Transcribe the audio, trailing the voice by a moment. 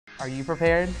Are you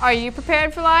prepared? Are you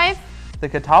prepared for life? The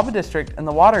Catawba District and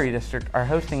the Wateree District are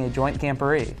hosting a joint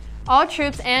Camporee. All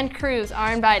troops and crews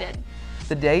are invited.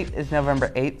 The date is November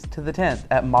 8th to the 10th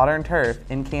at Modern Turf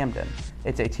in Camden.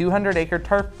 It's a 200-acre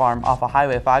turf farm off of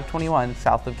Highway 521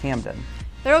 south of Camden.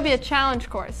 There will be a challenge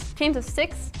course. Teams of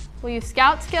 6 will use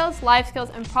scout skills, life skills,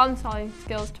 and problem-solving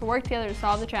skills to work together to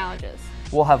solve the challenges.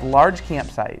 We'll have large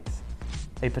campsites,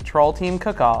 a patrol team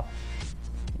cook-off,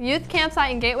 youth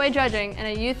campsite and gateway judging,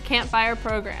 and a youth campfire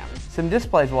program. Some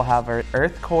displays will have our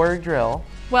earth core drill,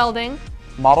 welding,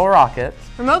 model rockets,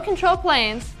 remote control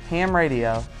planes, ham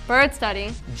radio, bird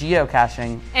study,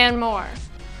 geocaching, and more.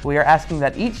 We are asking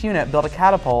that each unit build a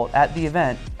catapult at the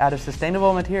event out of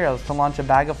sustainable materials to launch a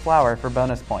bag of flour for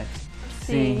bonus points.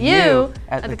 See you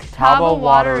at the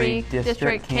Catawba-Wateree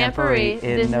District Camporee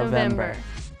in November.